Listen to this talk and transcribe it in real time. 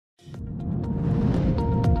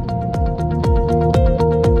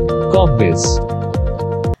Corpbiz.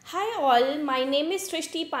 Hi all, my name is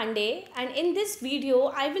Srishti Pandey, and in this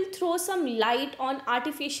video I will throw some light on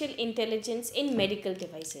artificial intelligence in medical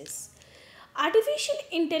devices. Artificial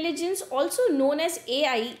intelligence, also known as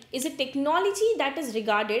AI, is a technology that is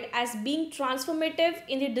regarded as being transformative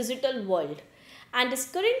in the digital world and is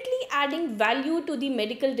currently adding value to the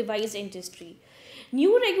medical device industry.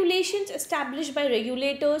 New regulations established by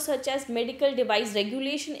regulators such as Medical Device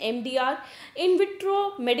Regulation (MDR), In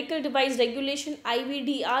Vitro Medical Device Regulation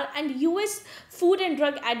 (IVDR), and US Food and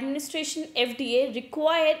Drug Administration (FDA)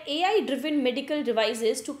 require AI-driven medical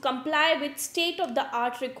devices to comply with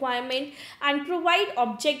state-of-the-art requirements and provide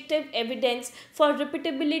objective evidence for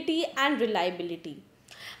repeatability and reliability.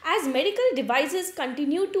 As medical devices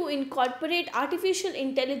continue to incorporate artificial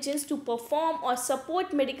intelligence to perform or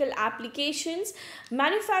support medical applications,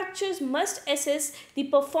 manufacturers must assess the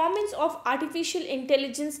performance of artificial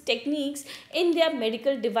intelligence techniques in their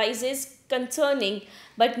medical devices concerning,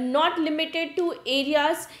 but not limited to,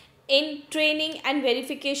 areas in training and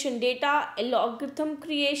verification data, algorithm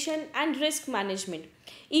creation, and risk management.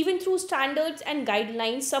 Even through standards and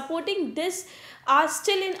guidelines supporting this are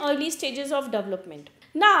still in early stages of development.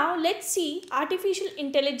 Now let's see artificial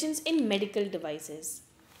intelligence in medical devices.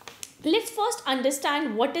 Let's first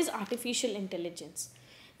understand what is artificial intelligence.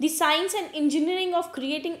 The science and engineering of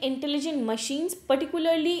creating intelligent machines,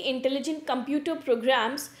 particularly intelligent computer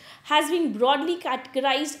programs, has been broadly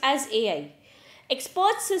categorized as AI.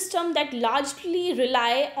 Expert systems that largely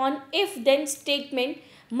rely on if-then statement,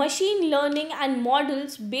 machine learning, and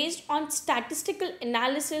models based on statistical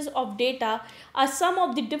analysis of data are some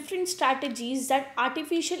of the different strategies that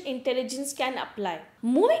artificial intelligence can apply.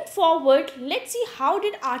 Moving forward, let's see how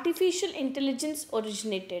did artificial intelligence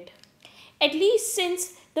originated. At least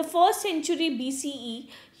since the 1st century BCE,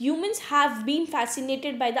 humans have been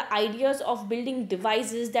fascinated by the ideas of building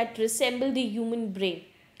devices that resemble the human brain.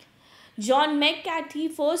 John McCarthy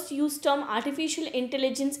first used term artificial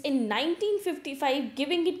intelligence in 1955,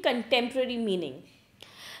 giving it contemporary meaning.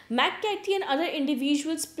 McCarthy and other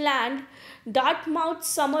individuals planned Dartmouth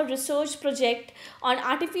Summer Research Project on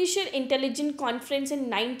Artificial Intelligence Conference in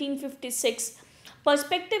 1956.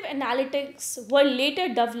 Perspective analytics were later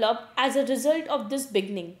developed as a result of this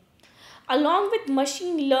beginning. Along with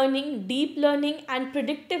machine learning, deep learning, and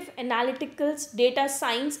predictive analytics, data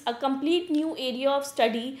science, a complete new area of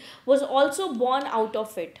study was also born out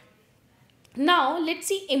of it. Now let's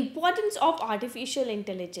see importance of artificial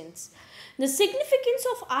intelligence. The significance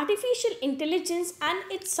of artificial intelligence and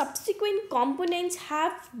its subsequent components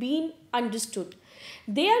have been understood.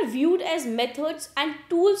 They are viewed as methods and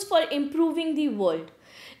tools for improving the world.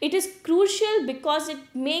 It is crucial because it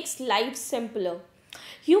makes life simpler.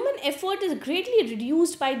 Human effort is greatly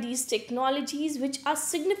reduced by these technologies, which are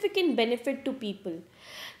significant benefit to people.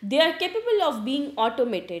 They are capable of being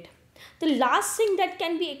automated. The last thing that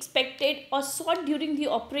can be expected or sought during the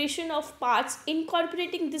operation of parts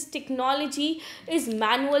incorporating this technology is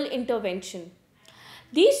manual intervention.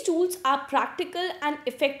 These tools are practical and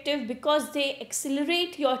effective because they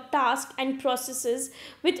accelerate your task and processes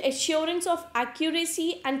with assurance of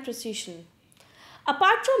accuracy and precision.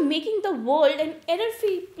 Apart from making the world an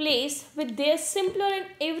error-free place with their simpler and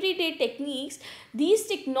everyday techniques, these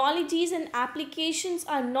technologies and applications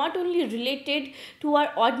are not only related to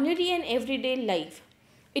our ordinary and everyday life.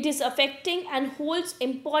 It is affecting and holds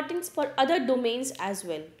importance for other domains as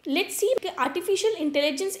well. Let's see artificial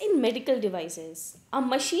intelligence in medical devices. A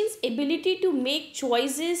machine's ability to make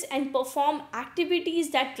choices and perform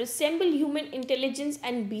activities that resemble human intelligence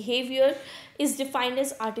and behavior is defined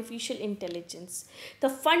as artificial intelligence. The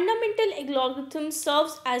fundamental algorithm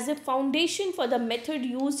serves as a foundation for the method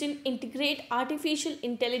used in integrate artificial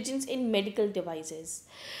intelligence in medical devices.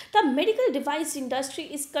 The medical device industry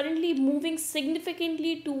is currently moving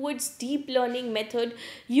significantly towards deep learning method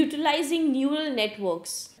utilizing neural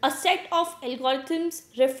networks, a set of algorithms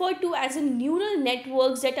referred to as neural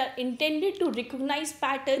networks that are intended to recognize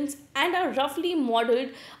patterns and are roughly modeled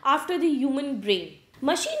after the human brain.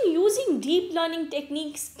 Machine using deep learning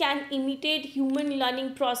techniques can imitate human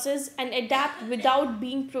learning process and adapt without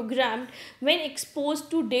being programmed when exposed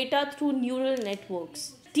to data through neural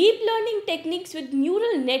networks. Deep learning techniques with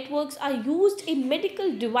neural networks are used in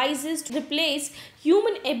medical devices to replace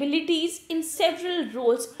human abilities in several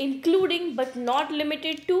roles, including but not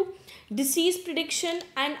limited to disease prediction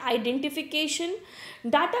and identification,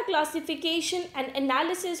 data classification and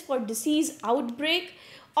analysis for disease outbreak,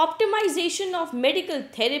 optimization of medical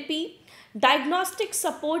therapy, diagnostic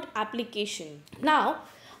support application. Now,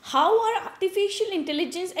 How are artificial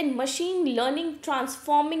intelligence and machine learning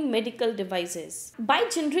transforming medical devices? By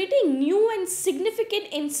generating new and significant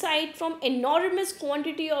insight from enormous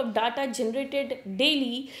quantity of data generated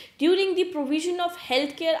daily during the provision of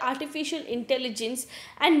healthcare, artificial intelligence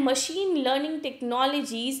and machine learning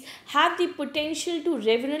technologies have the potential to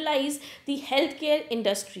revolutionize the healthcare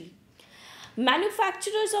industry.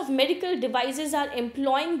 Manufacturers of medical devices are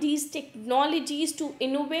employing these technologies to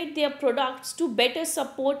innovate their products to better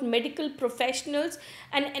support medical professionals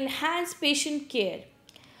and enhance patient care.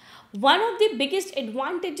 One of the biggest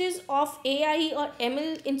advantages of AI or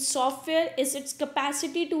ML in software is its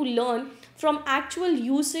capacity to learn from actual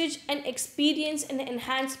usage and experience and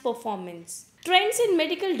enhance performance. Trends in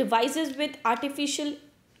medical devices with artificial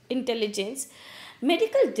intelligence.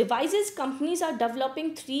 Medical devices companies are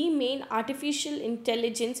developing three main artificial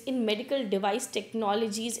intelligence in medical device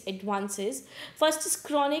technologies advances. First is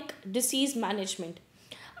chronic disease management.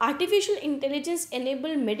 Artificial intelligence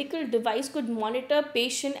enabled medical device could monitor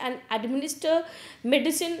patient and administer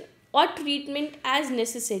medicine or treatment as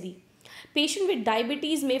necessary. Patient with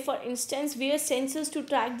diabetes may, for instance, wear sensors to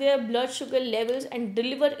track their blood sugar levels and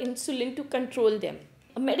deliver insulin to control them.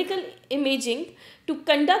 Medical imaging. To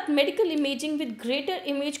conduct medical imaging with greater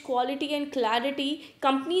image quality and clarity,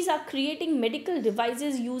 companies are creating medical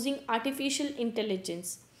devices using artificial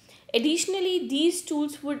intelligence. Additionally, these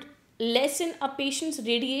tools would lessen a patient's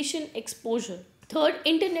radiation exposure. Third,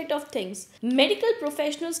 Internet of Things. Medical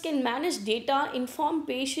professionals can manage data, inform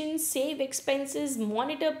patients, save expenses,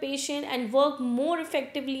 monitor patient and work more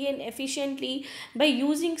effectively and efficiently by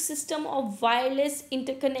using system of wireless,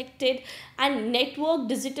 interconnected and network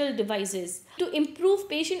digital devices. To improve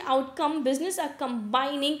patient outcome, business are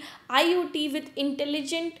combining IoT with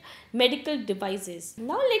intelligent medical devices.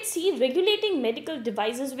 Now let's see regulating medical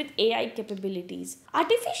devices with AI capabilities.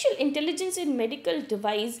 Artificial intelligence in medical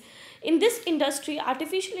device. In this industry,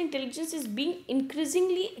 artificial intelligence is being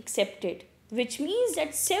increasingly accepted, which means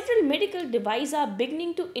that several medical devices are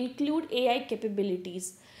beginning to include AI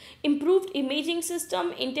capabilities. Improved imaging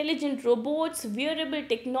system, intelligent robots, wearable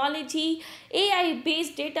technology,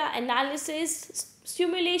 AI-based data analysis,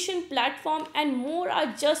 simulation platform and more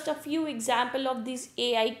are just a few examples of these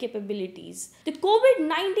AI capabilities. The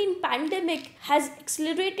COVID-19 pandemic has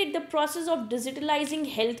accelerated the process of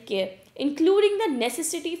digitalizing healthcare, including the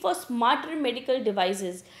necessity for smarter medical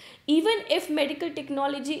devices, even if medical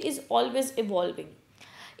technology is always evolving.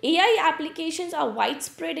 AI applications are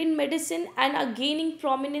widespread in medicine and are gaining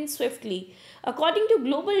prominence swiftly. According to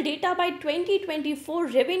global data, by 2024,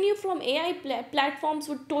 revenue from AI platforms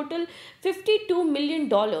would total $52 million.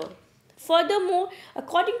 Furthermore,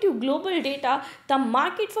 according to global data, the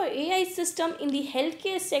market for AI system in the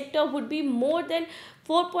healthcare sector would be more than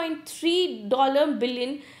 $4.3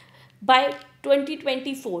 billion by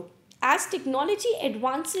 2024. As technology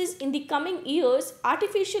advances in the coming years,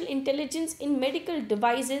 artificial intelligence in medical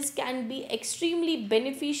devices can be extremely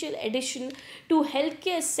beneficial addition to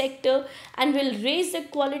healthcare sector and will raise the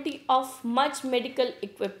quality of much medical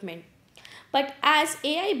equipment. But as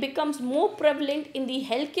AI becomes more prevalent in the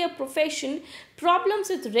healthcare profession, problems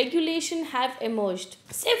with regulation have emerged.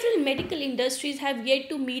 Several medical industries have yet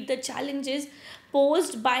to meet the challenges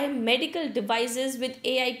posed by medical devices with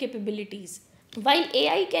AI capabilities. While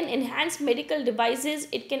AI can enhance medical devices,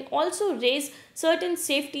 it can also raise certain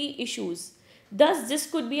safety issues. Thus, this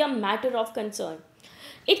could be a matter of concern.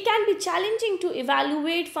 It can be challenging to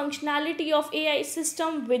evaluate functionality of AI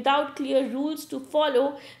system without clear rules to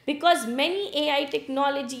follow because many AI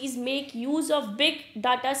technologies make use of big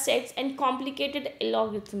data sets and complicated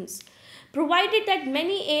algorithms. Provided that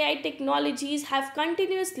many AI technologies have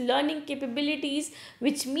continuous learning capabilities,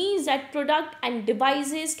 which means that product and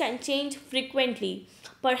devices can change frequently.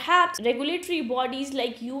 Perhaps regulatory bodies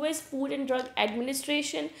like US Food and Drug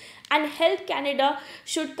Administration and Health Canada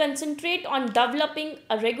should concentrate on developing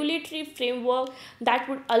a regulatory framework that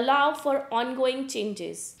would allow for ongoing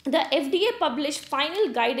changes. The FDA published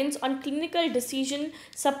final guidance on clinical decision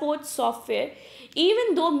support software.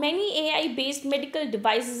 Even though many AI-based medical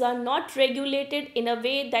devices are not regulated in a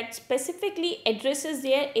way that specifically addresses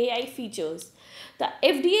their AI features, the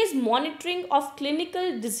FDA's monitoring of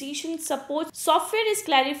clinical decision support software is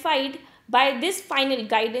clarified by this final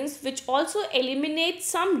guidance, which also eliminates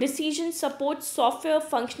some decision support software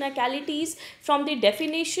functionalities from the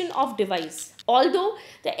definition of device. Although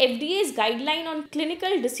the FDA's guideline on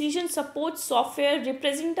clinical decision support software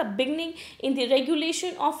represent a beginning in the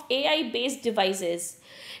regulation of AI-based devices,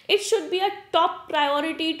 it should be a top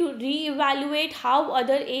priority to re-evaluate how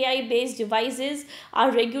other AI-based devices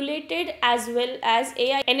are regulated as well as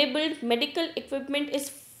AI-enabled medical equipment is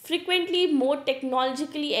frequently more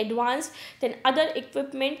technologically advanced than other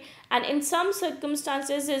equipment, and in some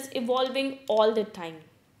circumstances is evolving all the time.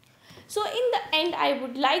 So in the end, I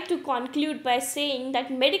would like to conclude by saying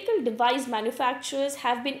that medical device manufacturers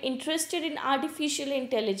have been interested in artificial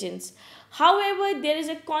intelligence. However, there is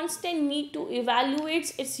a constant need to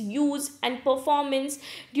evaluate its use and performance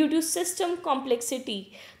due to system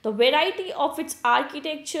complexity, the variety of its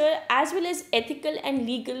architecture, as well as ethical and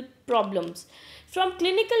legal problems. From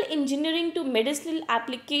clinical engineering to medicinal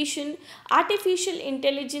application, artificial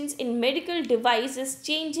intelligence in medical devices is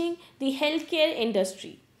changing the healthcare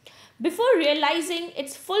industry. Before realizing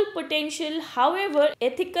its full potential, however,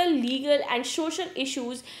 ethical, legal, and social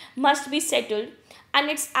issues must be settled, and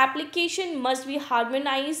its application must be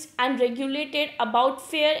harmonized and regulated about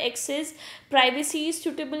fair access, privacy,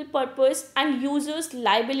 suitable purpose, and users'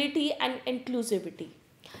 liability and inclusivity.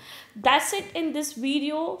 That's it in this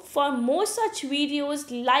video. For more such videos,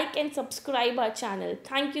 like and subscribe our channel.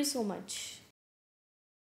 Thank you so much.